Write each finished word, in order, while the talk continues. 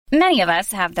Many of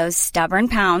us have those stubborn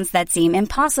pounds that seem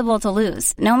impossible to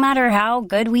lose, no matter how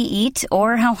good we eat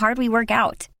or how hard we work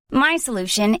out. My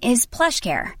solution is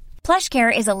PlushCare.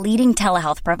 PlushCare is a leading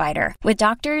telehealth provider with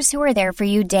doctors who are there for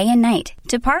you day and night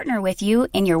to partner with you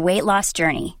in your weight loss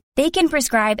journey. They can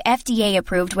prescribe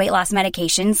FDA-approved weight loss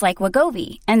medications like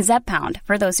Wegovy and Zepbound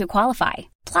for those who qualify.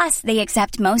 Plus, they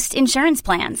accept most insurance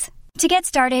plans. To get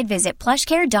started, visit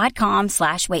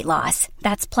plushcare.com/weightloss.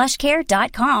 That's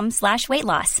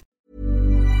plushcare.com/weightloss.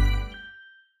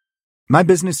 My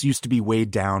business used to be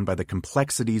weighed down by the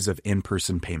complexities of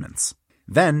in-person payments.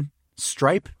 Then,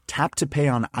 Stripe Tap to Pay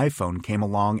on iPhone came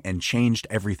along and changed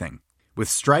everything. With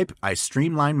Stripe, I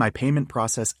streamlined my payment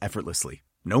process effortlessly.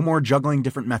 No more juggling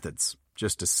different methods.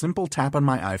 Just a simple tap on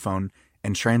my iPhone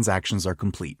and transactions are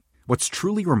complete. What's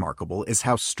truly remarkable is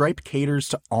how Stripe caters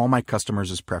to all my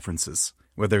customers' preferences.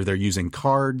 Whether they're using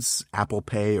cards, Apple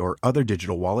Pay, or other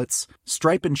digital wallets,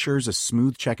 Stripe ensures a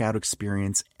smooth checkout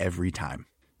experience every time.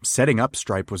 Setting up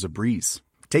Stripe was a breeze,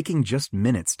 taking just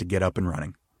minutes to get up and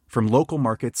running. From local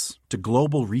markets to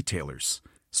global retailers,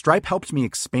 Stripe helped me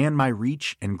expand my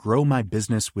reach and grow my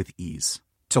business with ease.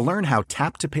 To learn how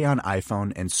Tap to Pay on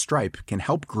iPhone and Stripe can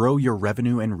help grow your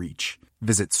revenue and reach,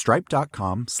 visit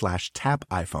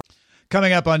stripe.com/tapiphone.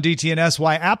 Coming up on DTNS,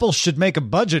 why Apple should make a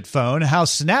budget phone, how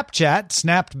Snapchat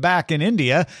snapped back in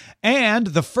India, and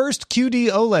the first QD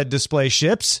OLED display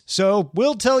ships. So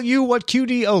we'll tell you what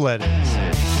QD OLED is.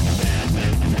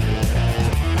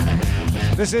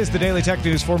 This is the Daily Tech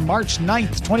News for March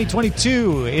 9th,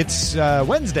 2022. It's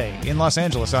Wednesday in Los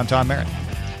Angeles. I'm Tom Merritt.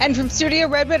 And from Studio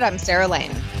Redwood, I'm Sarah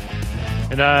Lane.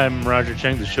 And I'm Roger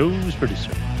Cheng, the show's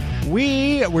producer.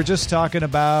 We were just talking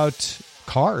about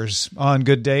cars on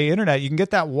Good Day Internet. You can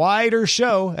get that wider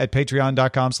show at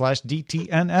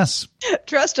patreon.com/DTNS.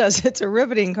 Trust us, it's a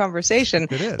riveting conversation.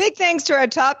 It is. Big thanks to our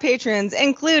top patrons,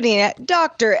 including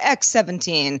Dr.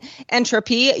 X17,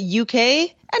 Entropy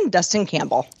UK, and Dustin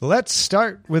Campbell. Let's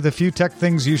start with a few tech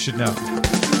things you should know.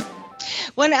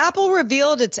 When Apple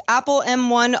revealed its Apple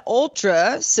M1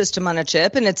 Ultra system on a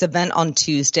chip in its event on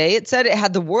Tuesday, it said it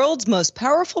had the world's most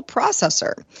powerful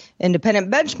processor. Independent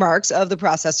benchmarks of the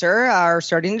processor are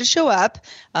starting to show up,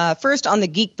 first on the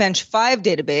Geekbench 5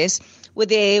 database,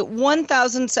 with a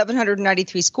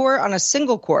 1,793 score on a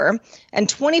single core and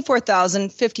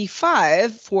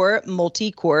 24,055 for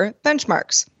multi-core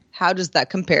benchmarks. How does that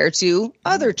compare to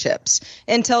other chips?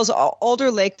 Intel's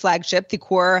Alder Lake flagship, the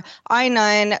Core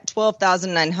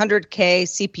i9-12900K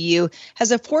CPU,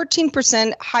 has a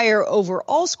 14% higher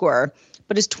overall score,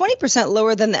 but is 20%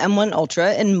 lower than the M1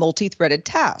 Ultra in multi-threaded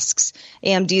tasks.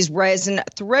 AMD's Ryzen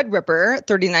Threadripper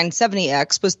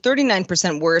 3970X was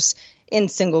 39% worse in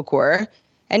single core,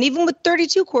 and even with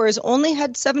 32 cores, only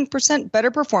had 7% better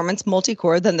performance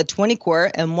multi-core than the 20-core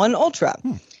M1 Ultra.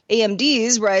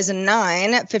 AMD's Ryzen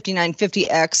 9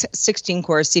 5950X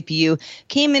 16-core CPU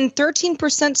came in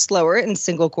 13% slower in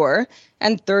single-core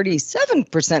and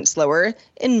 37% slower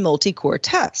in multi-core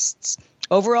tests.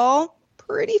 Overall,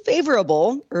 pretty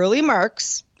favorable early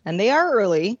marks, and they are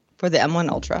early for the M1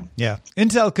 Ultra. Yeah.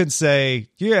 Intel could say,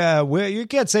 you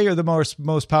can't say you're the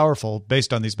most powerful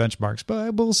based on these benchmarks,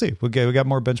 but we'll see. We got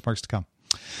more benchmarks to come.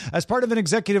 As part of an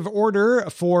executive order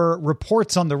for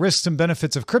reports on the risks and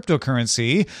benefits of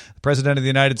cryptocurrency, the President of the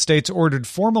United States ordered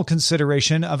formal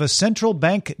consideration of a central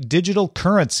bank digital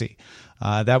currency.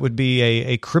 That would be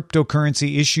a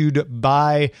cryptocurrency issued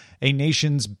by a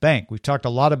nation's bank. We've talked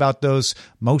a lot about those,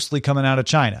 mostly coming out of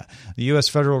China. The U.S.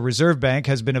 Federal Reserve Bank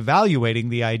has been evaluating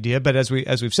the idea, but as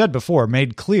we've said before,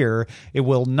 made clear it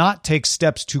will not take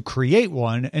steps to create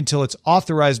one until it's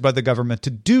authorized by the government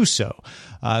to do so.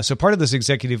 So part of this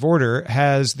executive order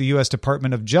has the U.S.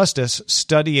 Department of Justice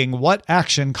studying what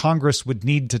action Congress would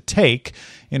need to take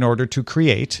in order to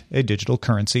create a digital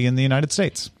currency in the United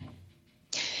States.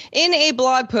 In a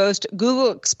blog post,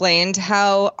 Google explained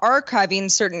how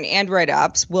archiving certain Android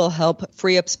apps will help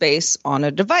free up space on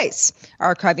a device.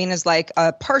 Archiving is like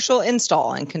a partial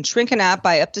install and can shrink an app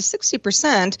by up to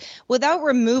 60% without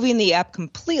removing the app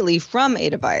completely from a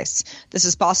device. This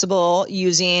is possible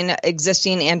using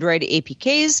existing Android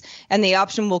APKs, and the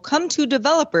option will come to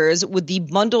developers with the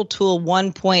Bundle Tool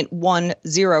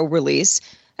 1.10 release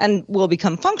and will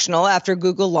become functional after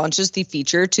Google launches the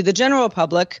feature to the general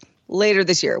public later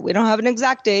this year. We don't have an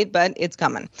exact date, but it's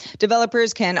coming.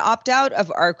 Developers can opt out of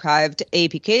archived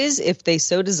APKs if they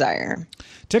so desire.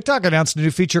 TikTok announced a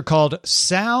new feature called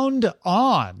Sound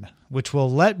On, which will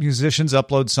let musicians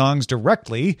upload songs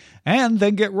directly and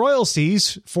then get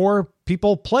royalties for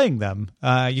people playing them.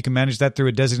 You can manage that through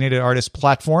a designated artist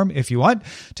platform if you want.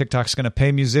 TikTok's going to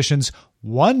pay musicians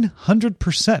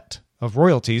 100% of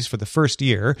royalties for the first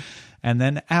year. And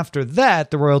then after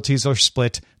that, the royalties are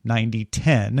split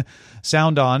 90-10.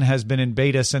 SoundOn has been in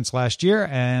beta since last year,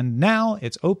 and now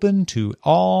it's open to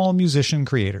all musician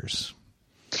creators.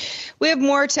 We have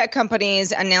more tech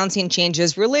companies announcing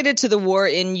changes related to the war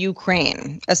in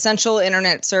Ukraine. Essential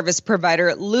internet service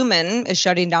provider Lumen is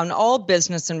shutting down all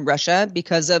business in Russia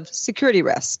because of security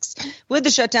risks. With the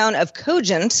shutdown of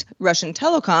Cogent, Russian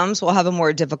telecoms will have a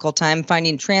more difficult time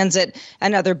finding transit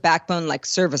and other backbone-like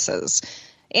services.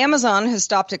 Amazon has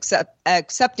stopped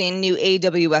accepting new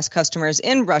AWS customers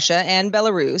in Russia, and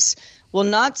Belarus will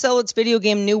not sell its video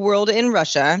game New World in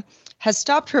Russia, has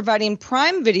stopped providing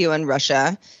Prime Video in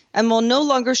Russia, and will no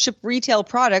longer ship retail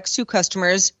products to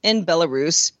customers in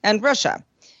Belarus and Russia.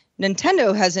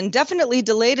 Nintendo has indefinitely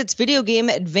delayed its video game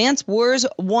Advance Wars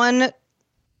 1x2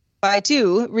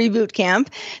 reboot camp.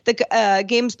 The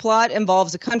game's plot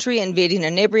involves a country invading a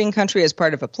neighboring country as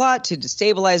part of a plot to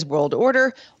destabilize world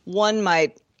order. One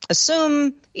might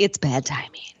assume it's bad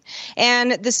timing.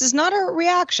 And this is not a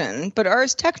reaction, but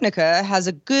Ars Technica has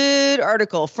a good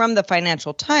article from the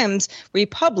Financial Times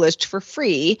republished for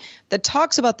free that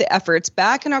talks about the efforts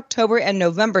back in October and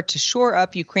November to shore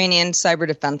up Ukrainian cyber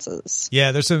defenses.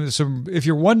 Yeah, there's some if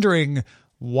you're wondering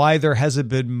why there hasn't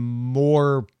been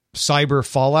more cyber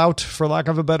fallout, for lack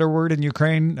of a better word, in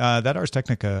Ukraine, that Ars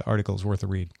Technica article is worth a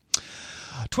read.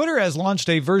 Twitter has launched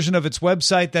a version of its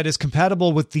website that is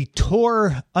compatible with the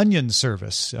Tor Onion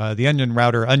service, the Onion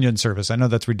Router Onion service. I know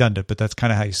that's redundant, but that's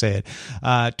kind of how you say it.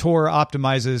 Tor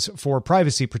optimizes for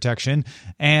privacy protection,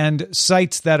 and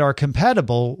sites that are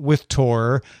compatible with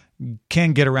Tor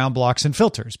can get around blocks and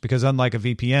filters because unlike a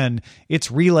VPN, it's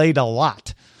relayed a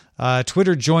lot.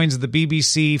 Twitter joins the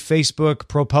BBC, Facebook,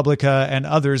 ProPublica, and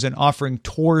others in offering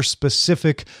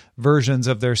Tor-specific versions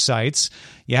of their sites.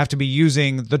 You have to be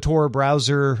using the Tor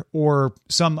browser or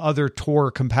some other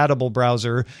Tor-compatible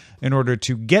browser in order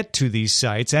to get to these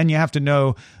sites, and you have to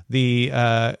know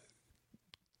the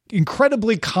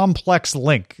incredibly complex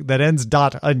link that ends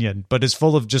 .onion, but is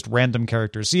full of just random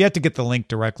characters. So you have to get the link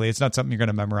directly. It's not something you're going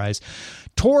to memorize.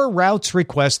 Tor routes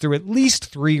requests through at least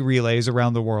 3 relays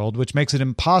around the world, which makes it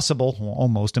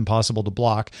almost impossible to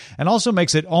block, and also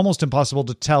makes it almost impossible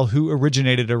to tell who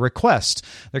originated a request.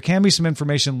 There can be some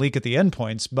information leak at the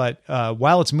endpoints, but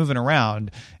while it's moving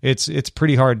around, it's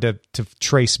pretty hard to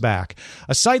trace back.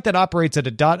 A site that operates at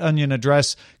a .onion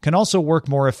address can also work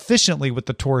more efficiently with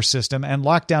the Tor system and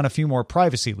lock down a few more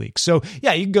privacy leaks. So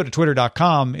yeah, you can go to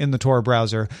twitter.com in the Tor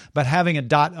browser, but having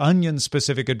a .onion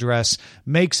specific address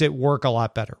makes it work a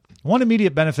lot better. One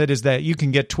immediate benefit is that you can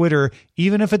get Twitter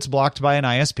even if it's blocked by an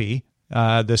ISP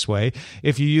this way.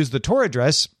 If you use the Tor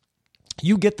address,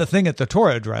 you get the thing at the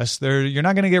Tor address. You're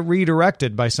not going to get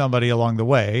redirected by somebody along the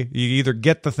way. You either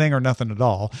get the thing or nothing at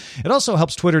all. It also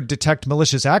helps Twitter detect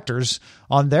malicious actors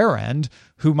on their end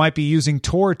who might be using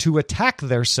Tor to attack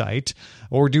their site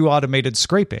or do automated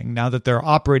scraping now that they're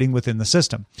operating within the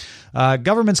system.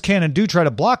 Governments can and do try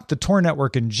to block the Tor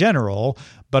network in general,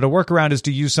 but a workaround is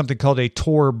to use something called a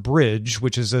Tor bridge,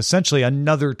 which is essentially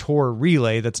another Tor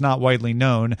relay that's not widely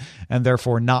known and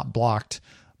therefore not blocked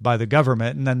by the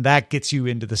government. And then that gets you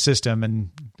into the system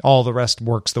and all the rest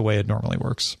works the way it normally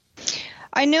works.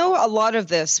 I know a lot of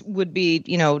this would be,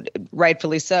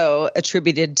 rightfully so,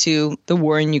 attributed to the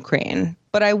war in Ukraine.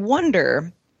 But I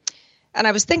wonder, and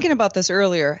I was thinking about this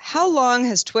earlier, how long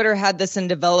has Twitter had this in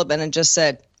development and just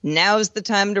said, now's the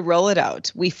time to roll it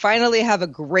out? We finally have a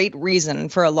great reason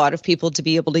for a lot of people to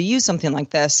be able to use something like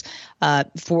this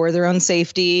for their own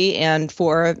safety and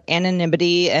for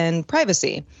anonymity and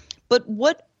privacy. But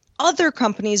what other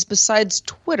companies besides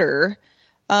Twitter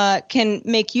can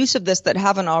make use of this that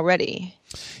haven't already?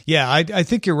 Yeah, I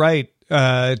think you're right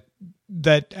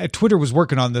that Twitter was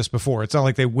working on this before. It's not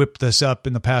like they whipped this up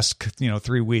in the past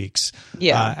 3 weeks.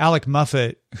 Yeah. Alec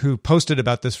Muffet, who posted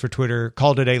about this for Twitter,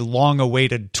 called it a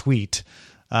long-awaited tweet.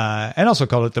 And also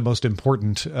called it the most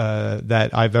important that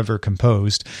I've ever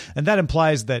composed. And that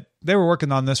implies that they were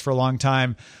working on this for a long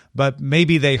time, but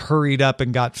maybe they hurried up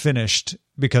and got finished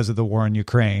because of the war in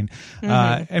Ukraine.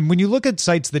 Mm-hmm. And when you look at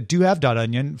sites that do have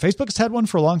 .onion, Facebook has had one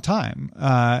for a long time,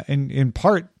 in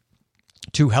part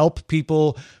to help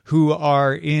people who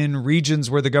are in regions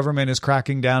where the government is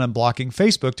cracking down and blocking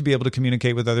Facebook to be able to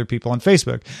communicate with other people on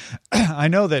Facebook. I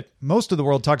know that most of the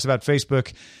world talks about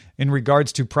Facebook in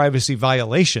regards to privacy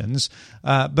violations,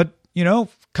 but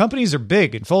companies are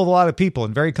big and full of a lot of people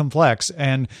and very complex.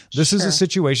 And this is a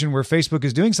situation where Facebook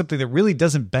is doing something that really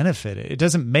doesn't benefit it. It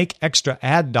doesn't make extra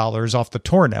ad dollars off the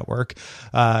Tor network,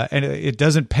 and it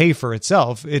doesn't pay for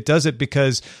itself. It does it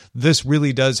because this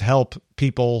really does help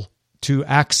people to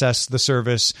access the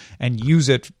service and use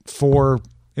it for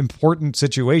important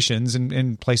situations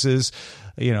in places,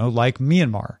 like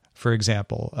Myanmar, for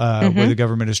example, where the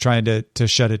government is trying to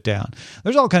shut it down.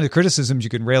 There's all kinds of criticisms you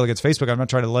can rail against Facebook. I'm not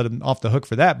trying to let them off the hook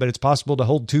for that, but it's possible to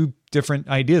hold two different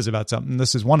ideas about something.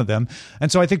 This is one of them.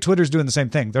 And so I think Twitter's doing the same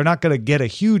thing. They're not going to get a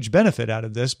huge benefit out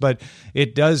of this, but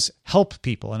it does help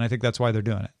people. And I think that's why they're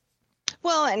doing it.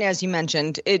 Well, and as you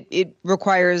mentioned, it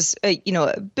requires a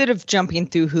bit of jumping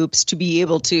through hoops to be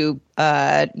able to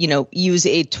use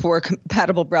a Tor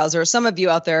compatible browser. Some of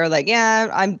you out there are like, yeah,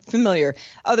 I'm familiar.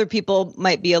 Other people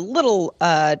might be a little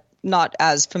not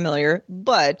as familiar,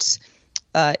 but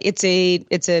it's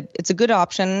a good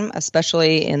option,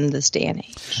 especially in this day and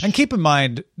age. And keep in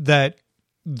mind that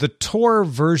the Tor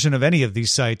version of any of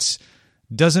these sites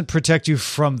doesn't protect you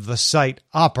from the site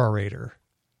operator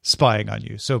spying on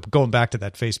you. So going back to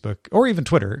that Facebook or even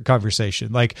Twitter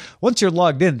conversation, like once you're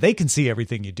logged in, they can see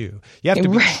everything you do. You have to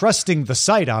be trusting the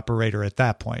site operator at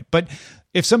that point. But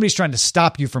if somebody's trying to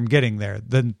stop you from getting there,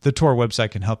 then the Tor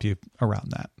website can help you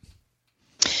around that.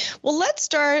 Well, let's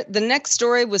start the next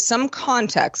story with some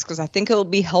context because I think it will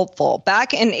be helpful.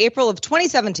 Back in April of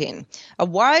 2017, a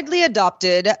widely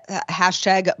adopted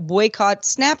hashtag boycott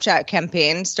Snapchat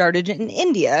campaign started in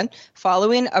India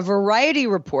following a Variety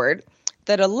report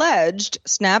that alleged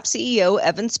Snap CEO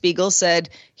Evan Spiegel said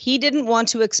he didn't want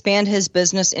to expand his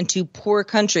business into poor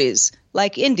countries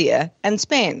like India and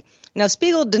Spain. Now,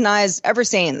 Spiegel denies ever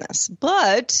saying this,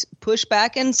 but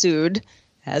pushback ensued,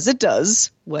 as it does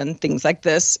when things like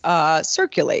this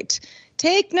circulate.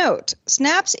 Take note,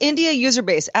 Snap's India user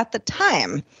base at the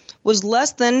time was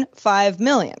less than 5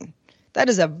 million. That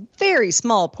is a very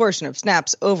small portion of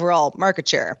Snap's overall market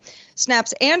share.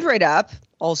 Snap's Android app,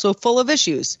 also full of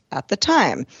issues at the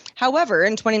time. However,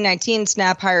 in 2019,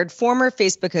 Snap hired former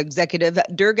Facebook executive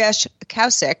Durgesh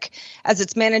Kaushik as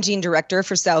its managing director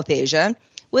for South Asia.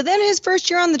 Within his first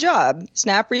year on the job,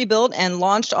 Snap rebuilt and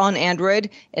launched on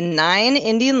Android in 9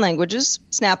 Indian languages.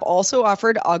 Snap also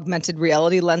offered augmented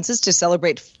reality lenses to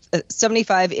celebrate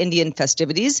 75 Indian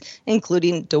festivities,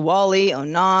 including Diwali,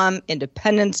 Onam,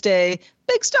 Independence Day.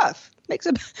 Big stuff.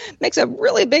 Makes a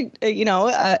really big,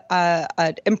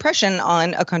 impression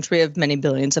on a country of many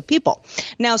billions of people.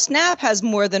 Now, Snap has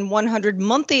more than 100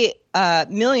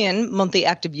 million monthly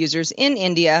active users in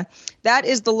India. That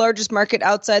is the largest market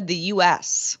outside the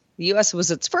U.S. The U.S.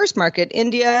 was its first market.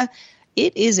 India,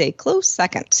 it is a close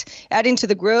second. Adding to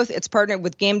the growth, it's partnered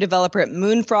with game developer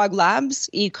Moonfrog Labs,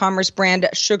 e-commerce brand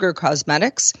Sugar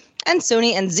Cosmetics, and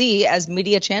Sony and Z as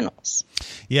media channels.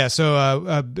 Yeah, so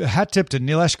hat tip to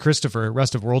Nilesh Christopher at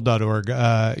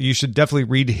restofworld.org. You should definitely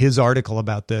read his article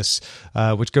about this,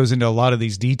 which goes into a lot of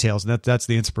these details. And that's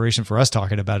the inspiration for us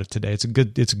talking about it today. It's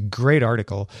a great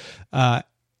article.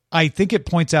 I think it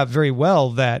points out very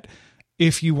well that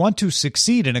if you want to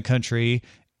succeed in a country,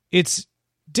 it's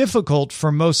difficult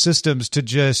for most systems to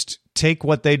just take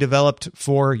what they developed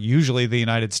for usually the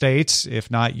United States,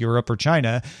 if not Europe or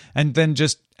China, and then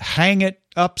just hang it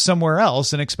up somewhere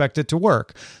else and expect it to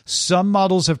work. Some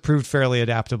models have proved fairly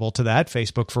adaptable to that.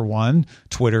 Facebook, for one,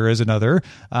 Twitter is another,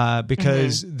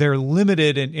 because they're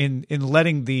limited in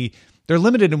letting they're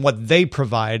limited in what they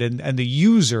provide and the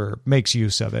user makes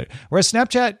use of it. Whereas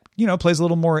Snapchat, plays a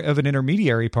little more of an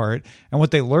intermediary part. And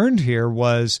what they learned here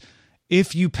was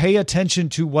if you pay attention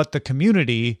to what the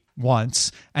community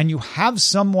wants and you have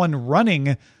someone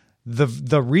running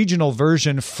the regional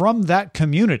version from that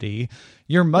community,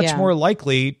 you're much more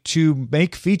likely to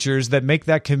make features that make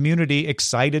that community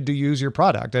excited to use your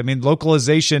product. I mean,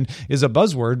 localization is a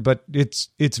buzzword, but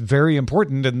it's very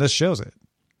important, and this shows it.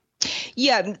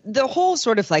 Yeah, the whole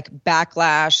sort of like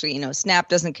backlash, Snap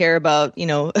doesn't care about,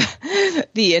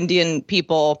 the Indian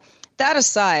people. That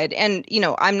aside, and,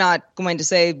 I'm not going to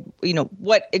say,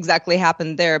 what exactly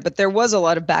happened there, but there was a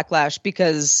lot of backlash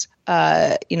because,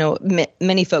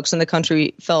 many folks in the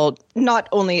country felt not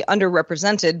only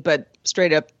underrepresented, but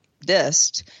straight up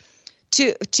dissed.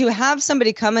 To have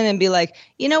somebody come in and be like,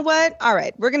 you know what? All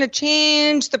right, we're going to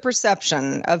change the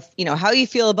perception of, how you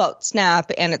feel about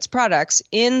Snap and its products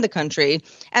in the country,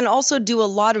 and also do a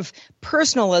lot of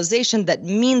personalization that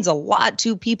means a lot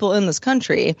to people in this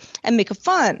country and make it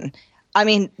fun. I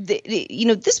mean,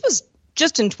 this was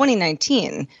just in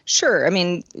 2019. Sure. I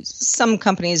mean, some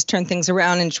companies turn things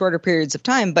around in shorter periods of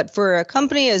time, but for a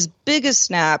company as big as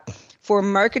Snap, for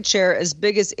market share as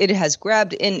big as it has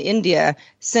grabbed in India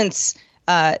since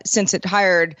it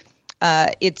hired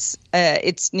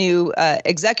its new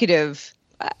executive,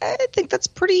 I think that's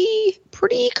pretty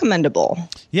commendable.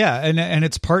 Yeah, and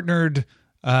it's partnered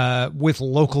with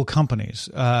local companies.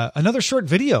 Another short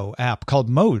video app called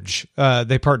Moj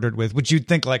they partnered with, which you'd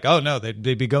think like, oh no,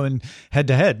 they'd be going head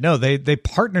to head. No, they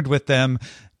partnered with them,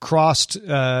 crossed,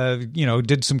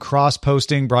 did some cross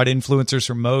posting, brought influencers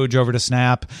from Moj over to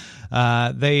Snap.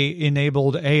 They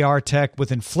enabled AR tech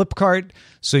within Flipkart,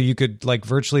 so you could like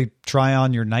virtually try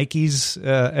on your Nikes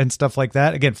and stuff like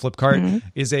that. Again, Flipkart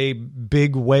is a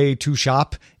big way to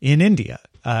shop in India.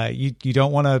 You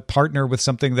don't want to partner with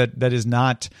something that is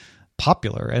not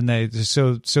popular, and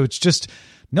so it's just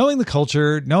knowing the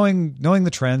culture, knowing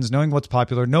the trends, knowing what's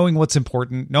popular, knowing what's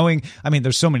important,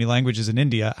 there's so many languages in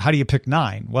India. How do you pick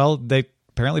 9? Well, they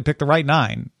apparently picked the right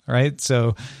 9, right?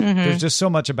 So there's just so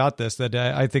much about this that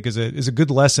I think is a good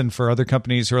lesson for other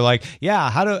companies who are like, yeah,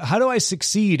 how do I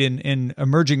succeed in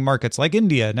emerging markets like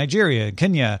India, Nigeria,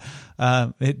 Kenya?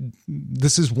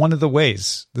 This is one of the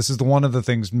ways. This is one of the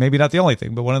things, maybe not the only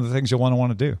thing, but one of the things you'll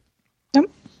want to do. Yep.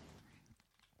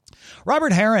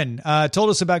 Robert Heron told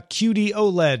us about QD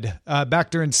OLED back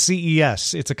during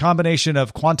CES. It's a combination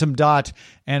of quantum dot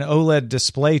and OLED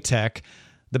display tech.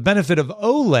 The benefit of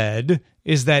OLED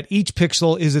is that each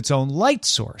pixel is its own light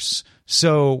source.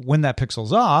 So when that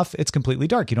pixel's off, it's completely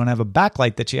dark. You don't have a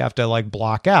backlight that you have to like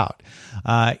block out.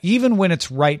 Even when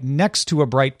it's right next to a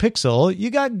bright pixel, you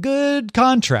got good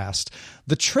contrast.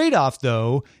 The trade-off,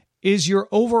 though, is your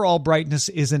overall brightness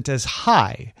isn't as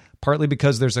high, partly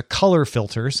because there's a color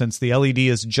filter, since the LED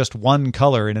is just one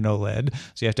color in an OLED.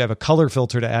 So you have to have a color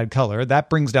filter to add color. That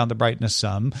brings down the brightness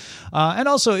some. And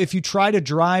also, if you try to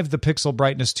drive the pixel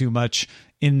brightness too much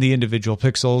in the individual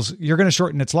pixels, you're going to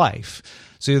shorten its life.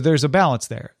 So there's a balance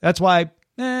there. That's why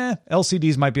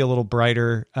LCDs might be a little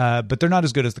brighter, but they're not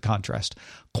as good as the contrast.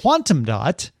 Quantum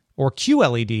dot, or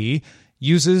QLED,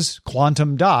 uses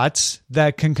quantum dots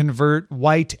that can convert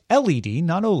white LED,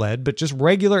 not OLED, but just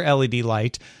regular LED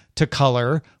light, to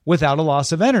color without a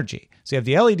loss of energy. So you have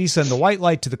the LED send the white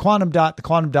light to the quantum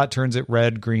dot turns it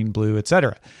red, green, blue,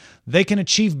 etc. They can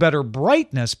achieve better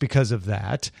brightness because of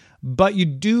that, but you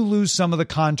do lose some of the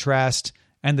contrast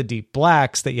and the deep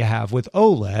blacks that you have with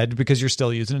OLED because you're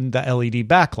still using the LED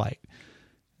backlight.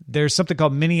 There's something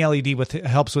called mini LED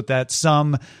helps with that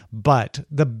some, but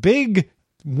the big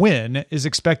win is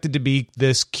expected to be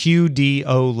this QD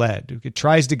OLED. It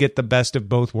tries to get the best of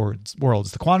both worlds,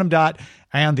 the quantum dot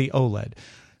and the OLED.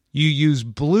 You use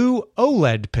blue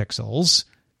OLED pixels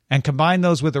and combine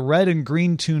those with a red and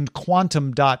green tuned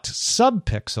quantum dot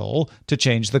subpixel to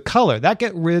change the color. That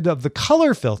gets rid of the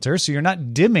color filter, so you're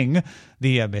not dimming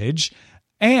the image,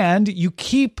 and you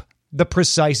keep the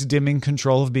precise dimming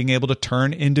control of being able to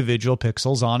turn individual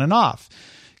pixels on and off.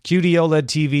 QD OLED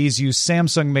TVs use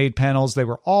Samsung-made panels. They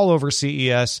were all over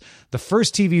CES. The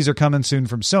first TVs are coming soon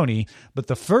from Sony, but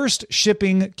the first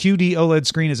shipping QD OLED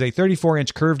screen is a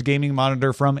 34-inch curved gaming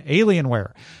monitor from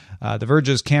Alienware. The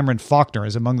Verge's Cameron Faulkner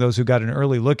is among those who got an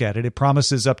early look at it. It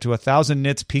promises up to 1,000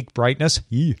 nits peak brightness.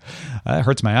 It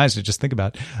hurts my eyes to just think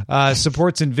about.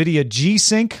 Supports NVIDIA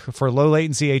G-Sync for low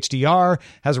latency HDR.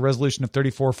 Has a resolution of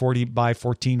 3440 by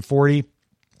 1440.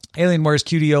 Alienware's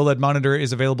QD OLED monitor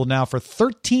is available now for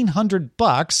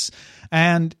 $1,300,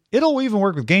 and it'll even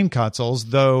work with game consoles,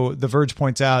 though The Verge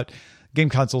points out game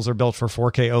consoles are built for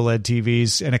 4K OLED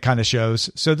TVs, and it kind of shows.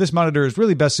 So this monitor is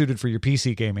really best suited for your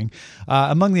PC gaming.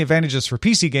 Among the advantages for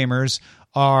PC gamers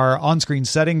are on-screen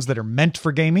settings that are meant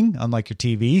for gaming, unlike your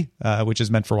TV, which is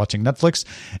meant for watching Netflix,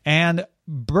 and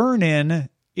burn-in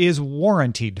is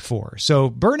warranted for. So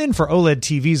burn-in for OLED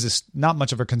TVs is not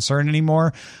much of a concern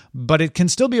anymore, but it can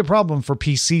still be a problem for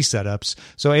PC setups.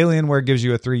 So Alienware gives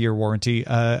you a 3-year warranty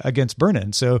against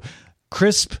burn-in. So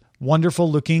crisp,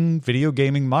 wonderful-looking video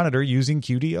gaming monitor using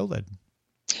QD OLED.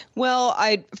 Well,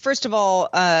 first of all,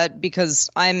 because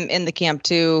I'm in the camp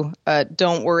too,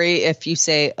 don't worry if you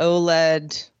say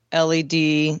OLED,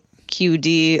 LED,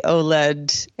 QD,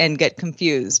 OLED, and get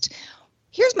confused.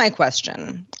 Here's my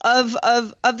question. Of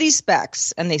these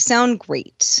specs, and they sound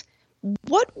great,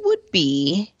 what would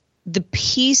be the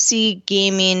PC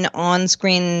gaming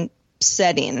on-screen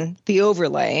setting, the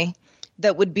overlay,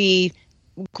 that would be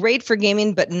great for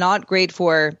gaming but not great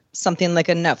for something like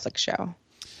a Netflix show?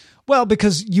 Well,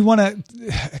 because you want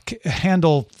to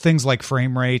handle things like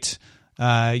frame rate.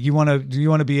 You want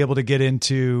to be able to get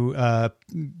into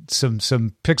some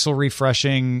pixel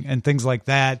refreshing and things like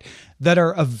that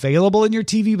are available in your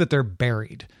TV, but they're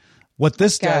buried. What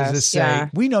this does is say,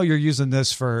 we know you're using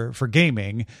this for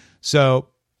gaming, so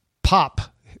pop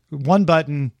one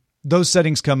button, those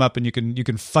settings come up, and you can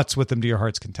futz with them to your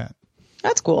heart's content.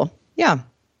 That's cool. Yeah.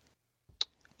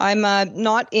 I'm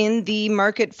not in the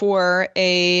market for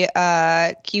a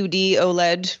QD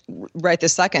OLED right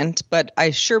this second, but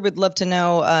I sure would love to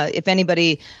know if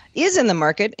anybody is in the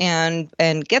market and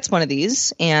gets one of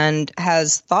these and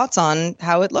has thoughts on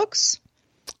how it looks.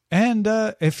 And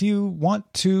if you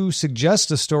want to suggest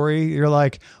a story, you're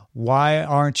like, why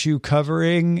aren't you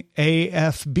covering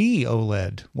AFB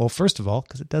OLED? Well, first of all,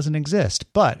 because it doesn't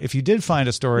exist. But if you did find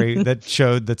a story that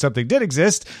showed that something did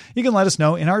exist, you can let us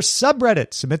know in our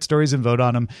subreddit. Submit stories and vote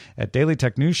on them at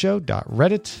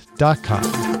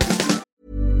dailytechnewsshow.reddit.com.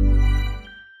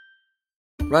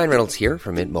 Ryan Reynolds here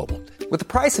from Mint Mobile. With the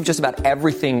price of just about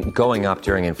everything going up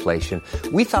during inflation,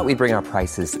 we thought we'd bring our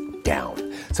prices down.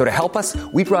 So to help us,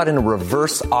 we brought in a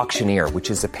reverse auctioneer, which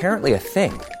is apparently a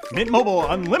thing. Mint Mobile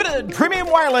Unlimited Premium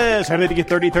Wireless. How to get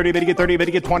 30, 30, bit to get 30, bit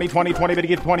to get 20, 20, 20, bit to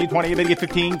get 20, 20, bit to get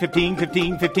 15, 15,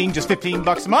 15, 15, just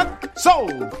 $15 a month?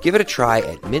 Sold! Give it a try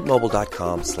at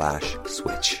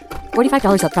mintmobile.com/switch.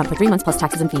 $45 up front for 3 months plus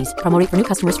taxes and fees. Promo rate for new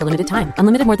customers for limited time.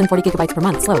 Unlimited more than 40 gigabytes per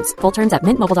month. Slows full terms at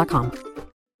mintmobile.com.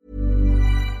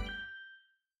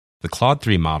 The Claude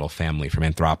 3 model family from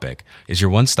Anthropic is your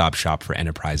one-stop shop for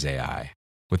enterprise AI.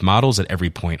 With models at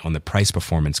every point on the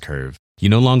price-performance curve, you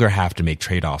no longer have to make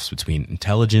trade-offs between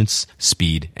intelligence,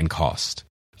 speed, and cost.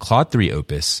 Claude 3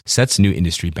 Opus sets new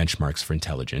industry benchmarks for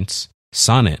intelligence.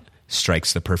 Sonnet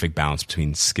strikes the perfect balance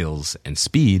between skills and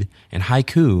speed. And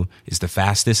Haiku is the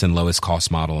fastest and lowest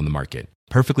cost model on the market,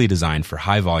 perfectly designed for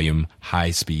high-volume,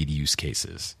 high-speed use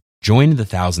cases. Join the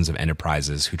thousands of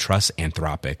enterprises who trust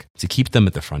Anthropic to keep them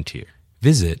at the frontier.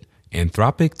 Visit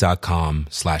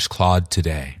anthropic.com/Claude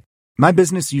today. My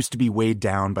business used to be weighed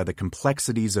down by the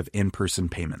complexities of in-person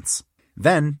payments.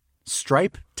 Then,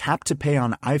 Stripe Tap to Pay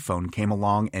on iPhone came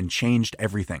along and changed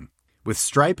everything. With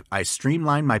Stripe, I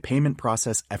streamlined my payment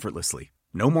process effortlessly.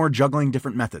 No more juggling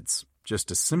different methods. Just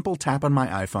a simple tap on my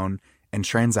iPhone and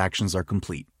transactions are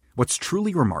complete. What's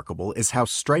truly remarkable is how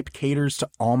Stripe caters to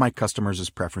all my customers'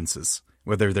 preferences.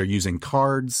 Whether they're using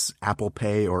cards, Apple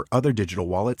Pay, or other digital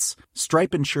wallets,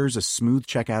 Stripe ensures a smooth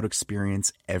checkout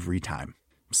experience every time.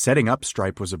 Setting up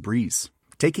Stripe was a breeze,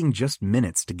 taking just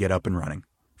minutes to get up and running.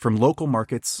 From local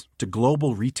markets to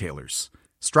global retailers,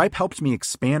 Stripe helped me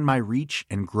expand my reach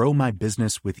and grow my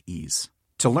business with ease.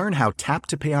 To learn how Tap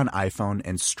to Pay on iPhone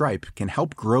and Stripe can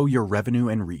help grow your revenue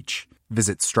and reach,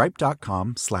 visit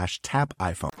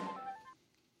stripe.com/tapiphone.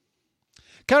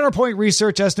 Counterpoint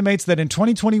Research estimates that in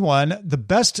 2021, the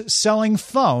best-selling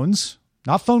phones,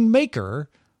 not phone maker,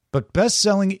 but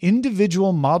best-selling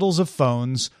individual models of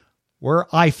phones were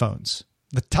iPhones.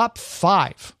 The top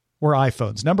 5 were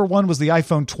iPhones. Number 1 was the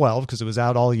iPhone 12 because it was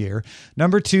out all year.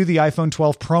 Number 2, the iPhone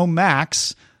 12 Pro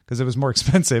Max because it was more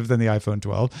expensive than the iPhone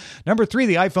 12. Number 3,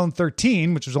 the iPhone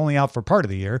 13, which was only out for part of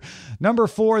the year. Number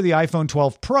 4, the iPhone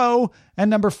 12 Pro.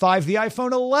 And number 5, the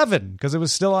iPhone 11 because it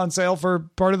was still on sale for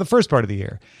part of the first part of the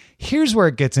year. Here's where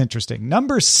it gets interesting.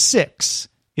 Number 6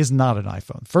 is not an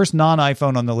iPhone. First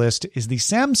non-iPhone on the list is the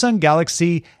Samsung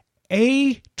Galaxy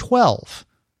A12.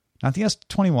 Not the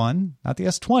S21, not the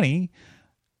S20.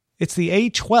 It's the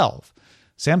A12,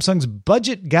 Samsung's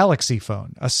budget Galaxy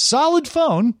phone. A solid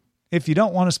phone if you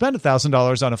don't want to spend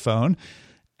 $1,000 on a phone,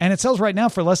 and it sells right now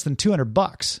for less than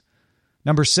 $200.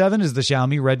 Number 7 is the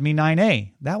Xiaomi Redmi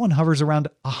 9A. That one hovers around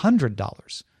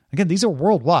 $100. Again, these are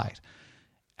worldwide.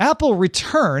 Apple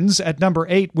returns at number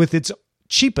 8 with its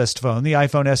cheapest phone, the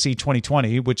iPhone SE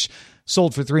 2020, which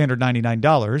sold for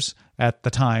 $399 at the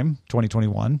time,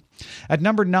 2021. At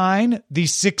number 9, the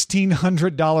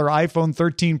 $1,600 iPhone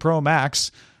 13 Pro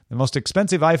Max, the most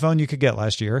expensive iPhone you could get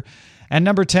last year. And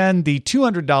number 10, the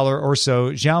 $200 or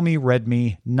so Xiaomi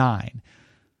Redmi 9.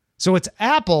 So it's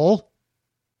Apple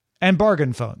and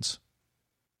bargain phones.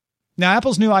 Now,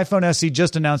 Apple's new iPhone SE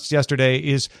just announced yesterday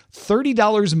is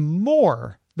 $30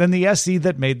 more than the SE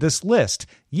that made this list.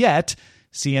 Yet,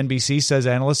 CNBC says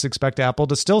analysts expect Apple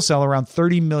to still sell around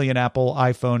 30 million Apple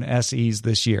iPhone SEs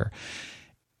this year.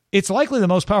 It's likely the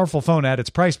most powerful phone at its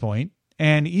price point,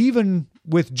 and even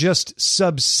with just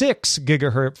sub-6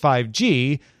 gigahertz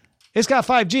 5G, it's got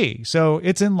 5G, so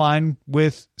it's in line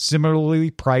with similarly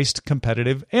priced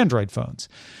competitive Android phones.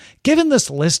 Given this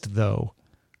list, though,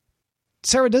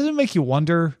 Sarah, doesn't it make you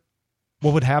wonder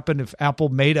what would happen if Apple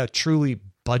made a truly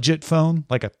budget phone,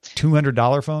 like a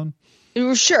 $200 phone?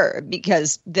 Sure,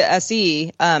 because the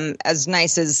SE, as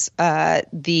nice as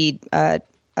the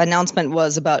announcement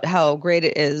was about how great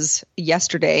it is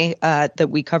yesterday that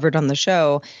we covered on the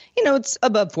show, it's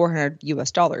above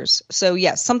 $400. So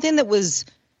yes, something that was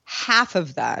half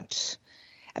of that.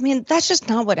 I mean, that's just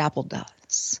not what Apple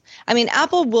does. I mean,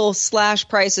 Apple will slash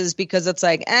prices because it's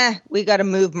like, we got to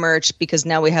move merch because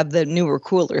now we have the newer,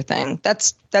 cooler thing.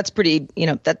 That's pretty,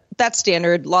 that's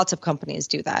standard. Lots of companies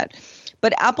do that.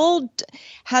 But Apple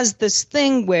has this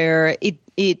thing where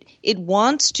it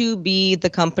wants to be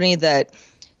the company that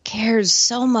cares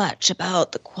so much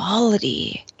about the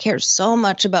quality, cares so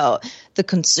much about the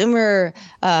consumer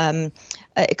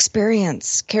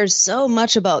experience, cares so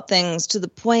much about things to the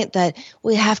point that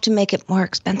we have to make it more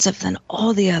expensive than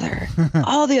all the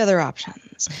other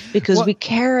options because we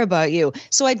care about you.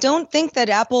 So I don't think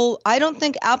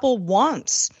Apple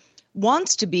wants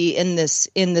to be in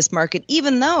this market,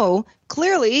 even though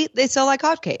clearly they sell like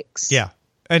hotcakes. Yeah.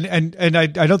 And I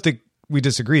don't think we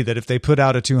disagree that if they put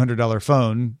out a $200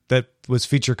 phone that was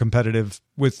feature competitive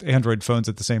with Android phones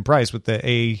at the same price with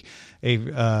the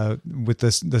with the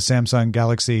Samsung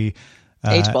Galaxy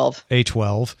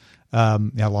A12.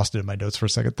 I lost it in my notes for a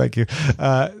second. Thank you.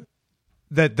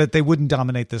 That they wouldn't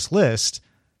dominate this list.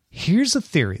 Here's a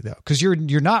theory, though, because you're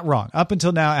not wrong. Up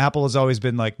until now, Apple has always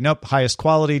been like, nope, highest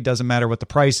quality, doesn't matter what the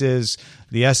price is.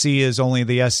 The SE is only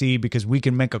the SE because we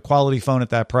can make a quality phone at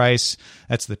that price.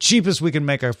 That's the cheapest we can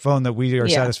make a phone that we are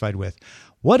satisfied with.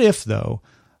 What if, though,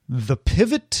 the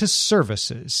pivot to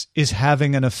services is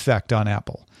having an effect on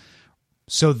Apple?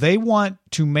 So they want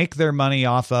to make their money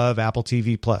off of Apple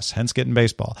TV Plus, hence getting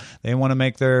baseball. They want to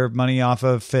make their money off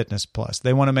of Fitness Plus.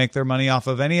 They want to make their money off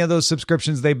of any of those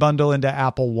subscriptions they bundle into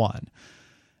Apple One.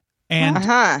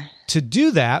 And to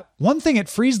do that, one thing it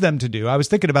frees them to do, I was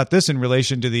thinking about this in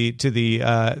relation to the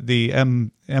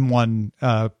M1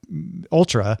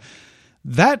 Ultra,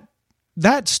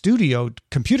 that studio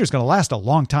computer is going to last a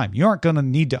long time. You aren't going to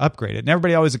need to upgrade it. And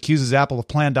everybody always accuses Apple of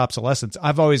planned obsolescence.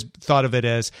 I've always thought of it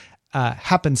as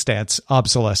happenstance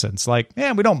obsolescence. Like,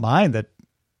 we don't mind that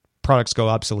products go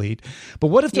obsolete. But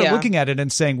what if they're looking at it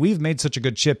and saying, we've made such a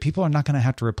good chip, people are not going to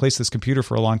have to replace this computer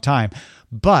for a long time,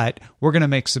 but we're going to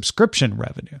make subscription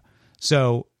revenue.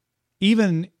 So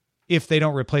even if they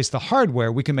don't replace the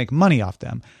hardware, we can make money off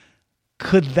them.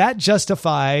 Could that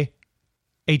justify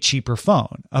a cheaper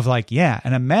phone of like,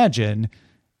 and imagine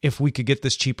if we could get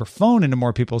this cheaper phone into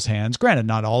more people's hands. Granted,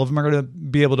 not all of them are going to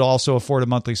be able to also afford a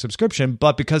monthly subscription,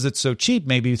 but because it's so cheap,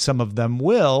 maybe some of them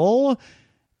will.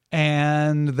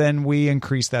 And then we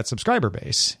increase that subscriber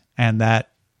base and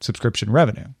that subscription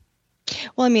revenue.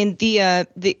 Well, I mean, the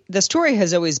story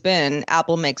has always been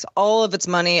Apple makes all of its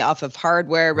money off of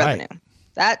hardware revenue. Right.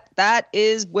 That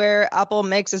is where Apple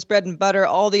makes its bread and butter.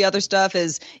 All the other stuff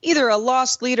is either a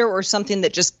loss leader or something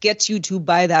that just gets you to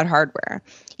buy that hardware.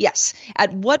 Yes.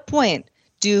 At what point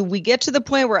do we get to the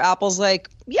point where Apple's like,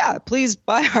 please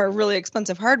buy our really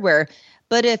expensive hardware,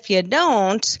 but if you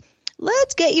don't,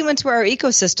 let's get you into our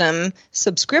ecosystem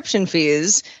subscription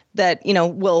fees that,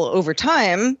 will over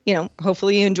time,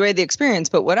 hopefully you enjoy the experience,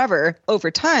 but whatever,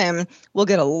 over time, we'll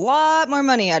get a lot more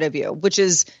money out of you,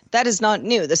 that is not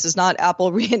new. This is not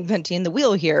Apple reinventing the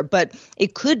wheel here, but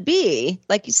it could be,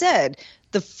 like you said,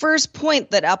 the first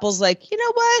point that Apple's like, you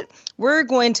know what, we're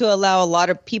going to allow a lot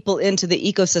of people into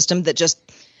the ecosystem that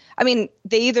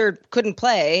they either couldn't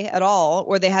play at all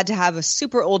or they had to have a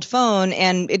super old phone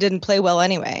and it didn't play well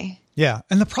anyway. Yeah.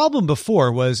 And the problem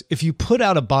before was if you put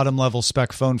out a bottom level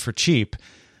spec phone for cheap,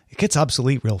 it gets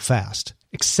obsolete real fast,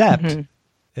 except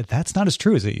that that's not as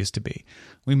true as it used to be.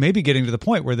 We may be getting to the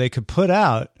point where they could put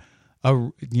out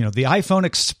the iPhone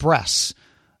Express.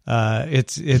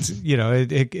 It's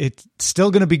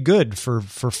still going to be good for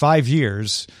 5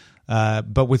 years,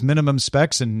 but with minimum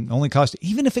specs and only cost,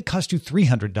 even if it cost you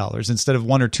 $300 instead of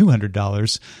 $100 or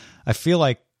 $200, I feel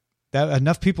like that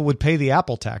enough people would pay the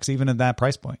Apple tax even at that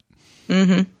price point.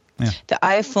 Mm-hmm. Yeah. The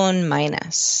iPhone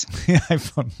minus. The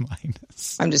iPhone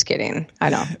minus. I'm just kidding. I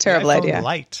know. Terrible the iPhone idea.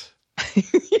 Light. The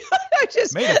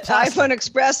iPhone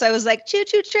Express. I was like, choo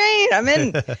choo train. I'm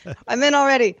in. I'm in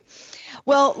already.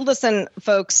 Well, listen,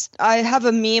 folks, I have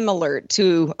a meme alert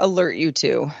to alert you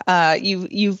to.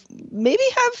 You maybe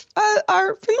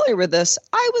are familiar with this.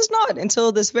 I was not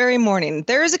until this very morning.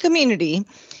 There is a community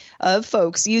of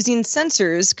folks using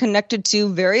sensors connected to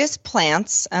various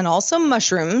plants and also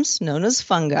mushrooms, known as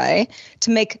fungi, to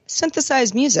make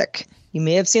synthesized music. You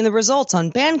may have seen the results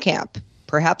on Bandcamp,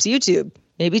 perhaps YouTube,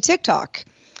 maybe TikTok.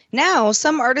 Now,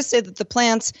 some artists say that the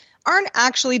plants aren't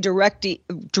actually directly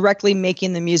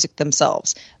making the music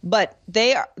themselves, but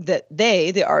the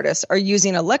artists, are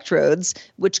using electrodes,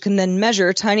 which can then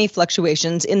measure tiny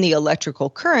fluctuations in the electrical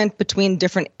current between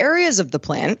different areas of the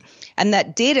plant, and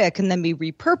that data can then be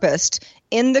repurposed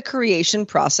in the creation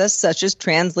process, such as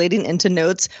translating into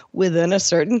notes within a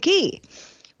certain key.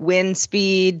 wind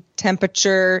speed,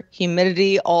 temperature,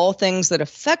 humidity, all things that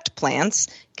affect plants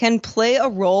can play a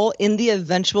role in the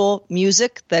eventual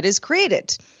music that is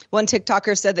created. One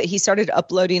TikToker said that he started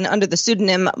uploading under the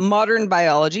pseudonym Modern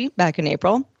Biology back in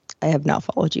April. I have now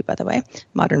followed you, by the way,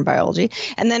 Modern Biology.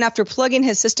 And then after plugging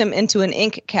his system into an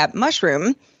ink cap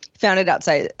mushroom, found it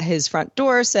outside his front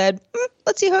door, said,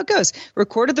 let's see how it goes.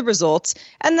 Recorded the results,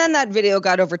 and then that video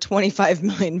got over 25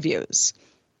 million views.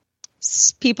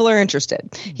 People are interested.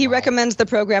 He recommends the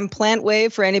program Plant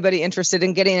Wave for anybody interested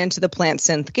in getting into the plant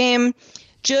synth game.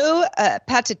 Joe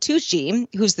Patitucci,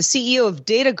 who's the CEO of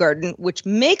Data Garden, which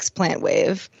makes Plant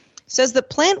Wave, says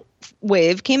that Plant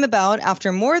Wave came about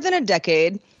after more than a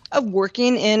decade of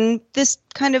working in this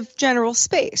kind of general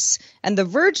space. And The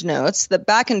Verge notes that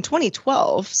back in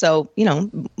 2012, so,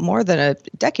 more than a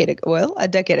decade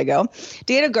ago,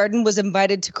 Data Garden was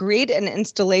invited to create an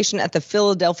installation at the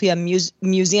Philadelphia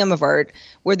Museum of Art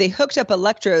where they hooked up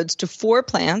electrodes to 4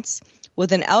 plants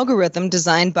with an algorithm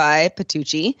designed by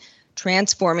Patitucci,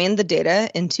 transforming the data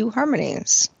into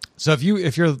harmonies. So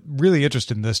if you're really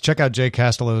interested in this, check out Jay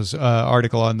Castello's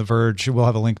article on The Verge. We'll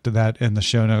have a link to that in the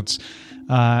show notes.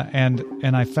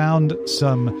 And I found a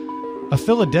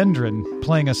philodendron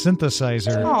playing a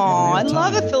synthesizer. Oh, I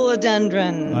love a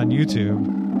philodendron. On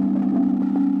YouTube.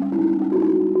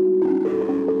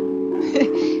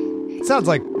 It sounds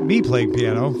like me playing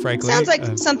piano, frankly. Sounds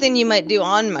like something you might do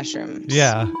on mushrooms.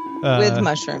 Yeah. With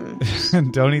mushrooms.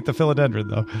 Don't eat the philodendron,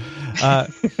 though.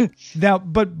 Now,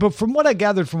 but from what I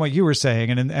gathered from what you were saying,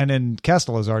 and in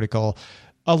Castello's article,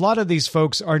 a lot of these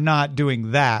folks are not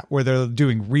doing that where they're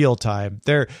doing real time.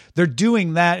 They're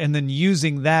doing that and then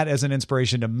using that as an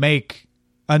inspiration to make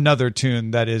another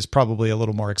tune that is probably a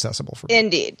little more accessible for people.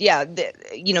 Indeed, yeah.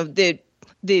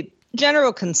 The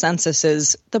general consensus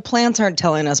is the plants aren't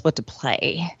telling us what to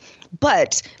play,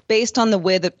 but based on the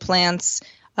way that plants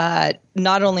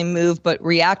not only move, but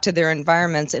react to their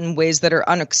environments in ways that are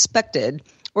unexpected,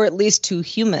 or at least to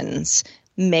humans,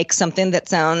 make something that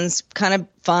sounds kind of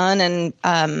fun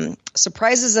and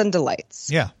surprises and delights.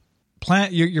 Yeah.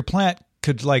 Your plant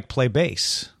could play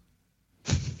bass.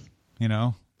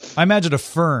 I imagine a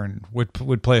fern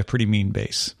would play a pretty mean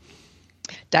bass.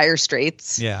 Dire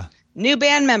Straits. Yeah. New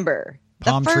band member.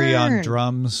 Palm tree on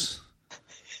drums.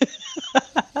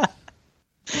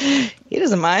 He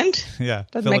doesn't mind. Yeah.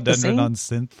 Philodendron on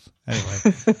synth. Anyway,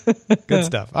 good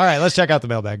stuff. All right, let's check out the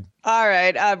mailbag. All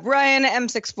right. Brian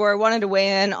M64 wanted to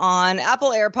weigh in on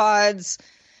Apple AirPods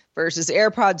versus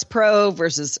AirPods Pro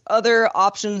versus other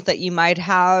options that you might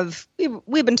have.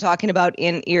 We've been talking about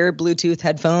in-ear Bluetooth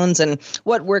headphones and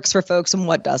what works for folks and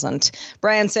what doesn't.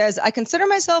 Brian says, I consider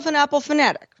myself an Apple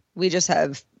fanatic. We just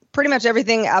have pretty much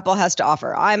everything Apple has to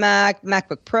offer. iMac,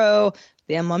 MacBook Pro,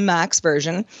 the M1 Max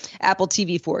version, Apple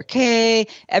TV 4K.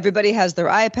 Everybody has their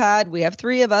iPad. We have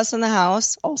 3 of us in the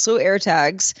house. Also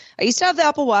AirTags. I used to have the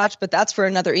Apple Watch, but that's for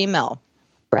another email.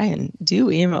 Brian,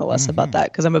 do email us about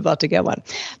that because I'm about to get one.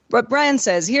 But Brian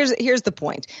says, here's the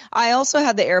point. I also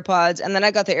had the AirPods, and then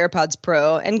I got the AirPods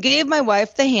Pro and gave my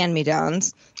wife the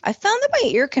hand-me-downs. I found that my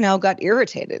ear canal got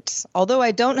irritated. Although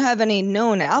I don't have any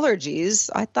known allergies,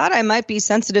 I thought I might be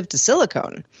sensitive to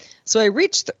silicone. So I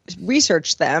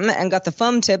researched them and got the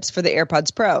foam tips for the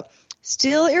AirPods Pro.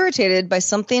 Still irritated by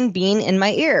something being in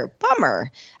my ear.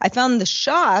 Bummer. I found the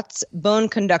Shots bone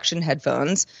conduction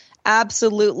headphones.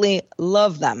 Absolutely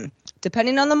love them.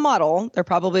 Depending on the model, they're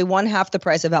probably 1/2 the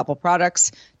price of Apple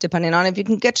products, depending on if you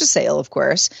can get your sale, of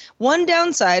course. One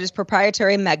downside is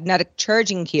proprietary magnetic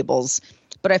charging cables,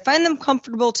 but I find them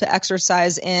comfortable to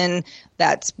exercise in.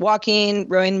 That's walking,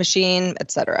 rowing machine,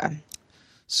 etc.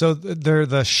 So they're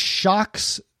the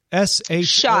Shokz,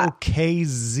 SHOKZ.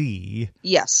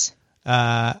 Yes.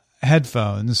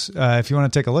 Headphones. If you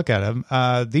want to take a look at them,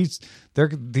 these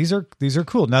are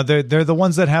cool. Now they're the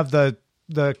ones that have the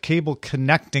cable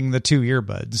connecting the 2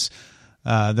 earbuds.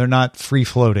 They're not free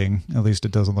floating. At least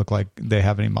it doesn't look like they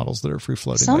have any models that are free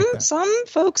floating. Some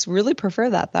folks really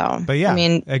prefer that though. But yeah, I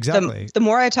mean, exactly. The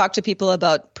more I talk to people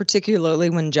about,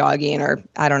 particularly when jogging or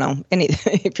I don't know,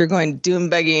 if you're going doom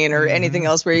begging or anything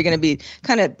else where you're going to be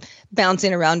kind of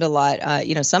bouncing around a lot,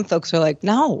 some folks are like,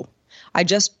 no, I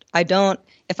don't.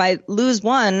 If I lose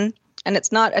one and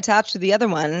it's not attached to the other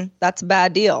one, that's a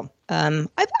bad deal. I've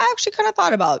actually kind of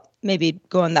thought about maybe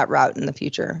going that route in the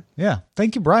future. Yeah.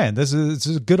 Thank you, Brian. This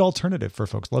is a good alternative for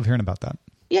folks. Love hearing about that.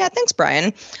 Yeah. Thanks,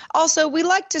 Brian. Also, we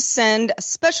like to send a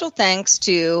special thanks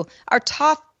to our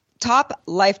top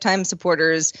lifetime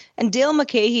supporters. And Dale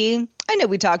McCahey, I know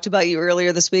we talked about you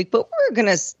earlier this week, but we're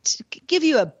going to give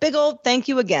you a big old thank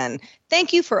you again.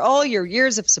 Thank you for all your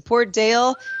years of support,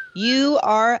 Dale. You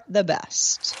are the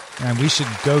best. And we should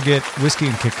go get whiskey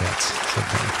and Kit Kats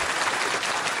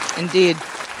sometime. Indeed.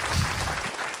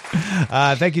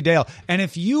 Thank you, Dale. And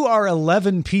if you are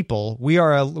 11 people, we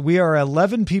are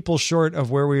 11 people short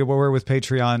of where we were with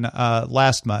Patreon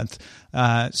last month.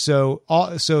 So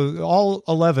all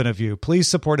 11 of you, please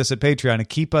support us at Patreon and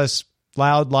keep us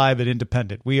loud, live, and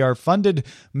independent. We are funded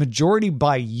majority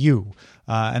by you.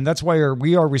 And that's why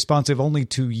we are responsive only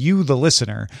to you, the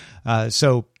listener.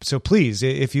 So please,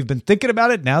 if you've been thinking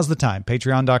about it, now's the time.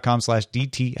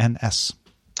 Patreon.com/DTNS.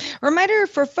 Reminder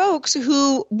for folks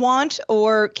who want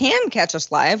or can catch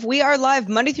us live, we are live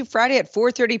Monday through Friday at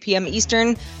 4:30 p.m.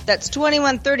 Eastern. That's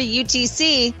 21:30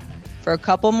 UTC for a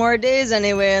couple more days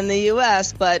anyway in the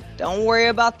U.S., but don't worry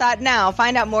about that now.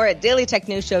 Find out more at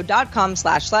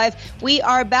dailytechnewsshow.com/live. We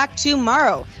are back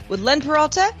tomorrow with Len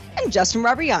Peralta and Justin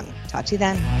Robert Young. Talk to you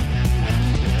then.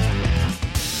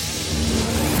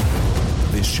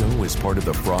 This show is part of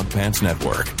the Frog Pants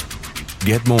Network.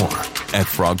 Get more at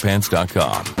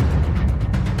frogpants.com.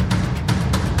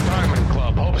 Diamond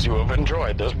Club hopes you have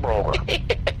enjoyed this program.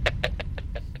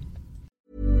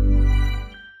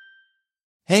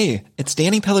 Hey, it's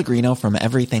Danny Pellegrino from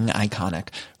Everything Iconic.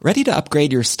 Ready to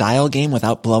upgrade your style game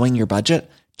without blowing your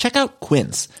budget? Check out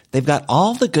Quince. They've got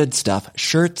all the good stuff,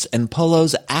 shirts and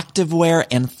polos, activewear,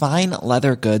 and fine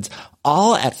leather goods,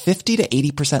 all at 50 to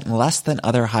 80% less than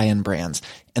other high-end brands.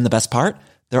 And the best part?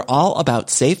 They're all about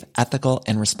safe, ethical,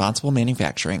 and responsible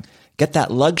manufacturing. Get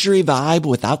that luxury vibe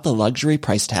without the luxury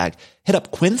price tag. Hit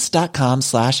up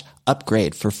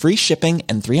quince.com/upgrade for free shipping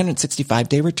and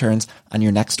 365-day returns on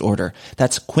your next order.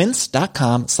 That's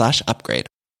quince.com/upgrade.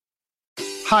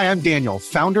 Hi, I'm Daniel,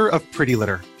 founder of Pretty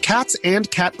Litter. Cats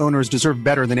and cat owners deserve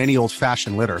better than any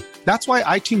old-fashioned litter. That's why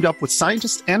I teamed up with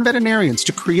scientists and veterinarians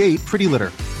to create Pretty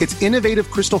Litter. Its innovative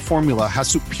crystal formula has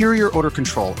superior odor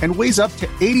control and weighs up to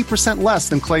 80% less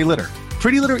than clay litter.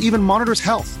 Pretty Litter even monitors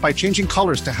health by changing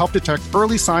colors to help detect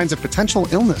early signs of potential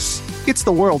illness. It's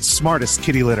the world's smartest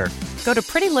kitty litter. Go to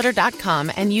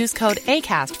prettylitter.com and use code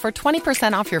ACAST for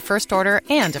 20% off your first order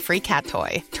and a free cat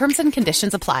toy. Terms and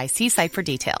conditions apply. See site for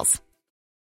details.